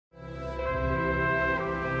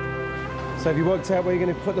So have you worked out where you're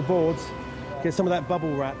going to put the boards? Get some of that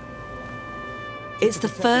bubble wrap. It's the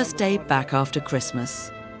first day back after Christmas.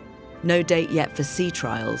 No date yet for sea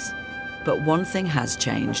trials, but one thing has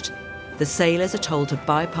changed. The sailors are told to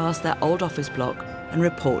bypass their old office block and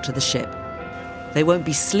report to the ship. They won't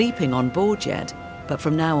be sleeping on board yet, but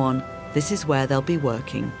from now on, this is where they'll be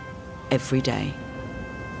working, every day.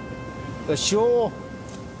 Ashore,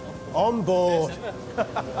 on board.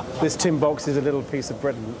 This tin box is a little piece of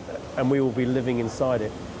Britain, and we will be living inside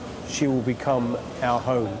it. She will become our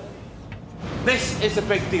home. This is a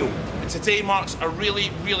big deal. Today marks a really,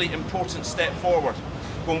 really important step forward.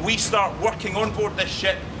 When we start working on board this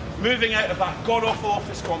ship, moving out of that god-awful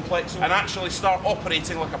office complex and actually start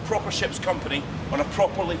operating like a proper ship's company on a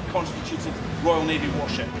properly constituted Royal Navy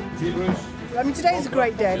warship. I mean, today is a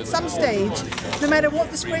great day. At some stage, no matter what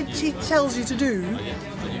the spreadsheet tells you to do,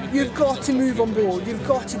 you've got to move on board, you've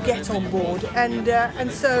got to get on board.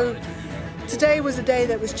 And so today was a day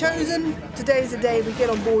that was chosen. Today is a day we get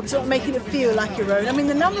on board. It's not making it feel like your own. I mean,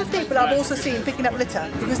 the number of people I've also seen picking up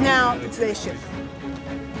litter, because now it's their ship.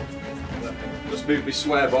 Let's move my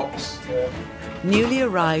swear box. Newly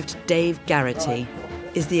arrived Dave Garrity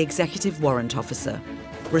is the executive warrant officer,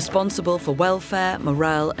 responsible for welfare,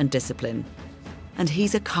 morale and discipline. And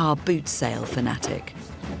he's a car boot sale fanatic.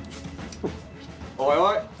 Oi,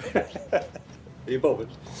 oi. Are you bothered?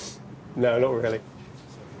 No, not really.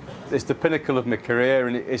 It's the pinnacle of my career,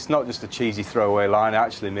 and it's not just a cheesy throwaway line. I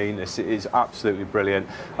actually mean this. It is absolutely brilliant.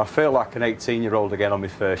 I feel like an 18-year-old again on my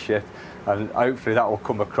first ship, and hopefully that will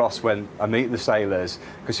come across when I meet the sailors,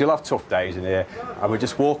 because you'll have tough days in here, and we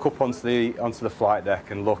just walk up onto the flight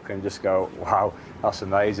deck and look and just go, wow, that's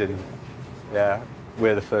amazing. Yeah,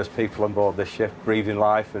 we're the first people on board this ship, breathing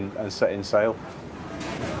life and setting sail.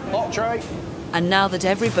 Hot tray. And now that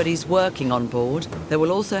everybody's working on board, there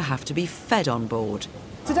will also have to be fed on board.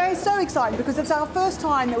 Today is so exciting because it's our first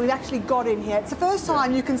time that we've actually got in here. It's the first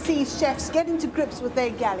time you can see chefs getting to grips with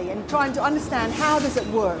their galley and trying to understand how does it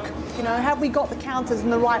work. You know, have we got the counters in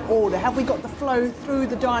the right order? Have we got the flow through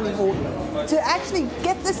the dining hall? To actually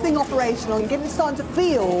get this thing operational and get it starting to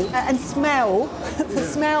feel and smell, to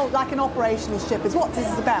smell like an operational ship is what this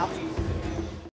is about.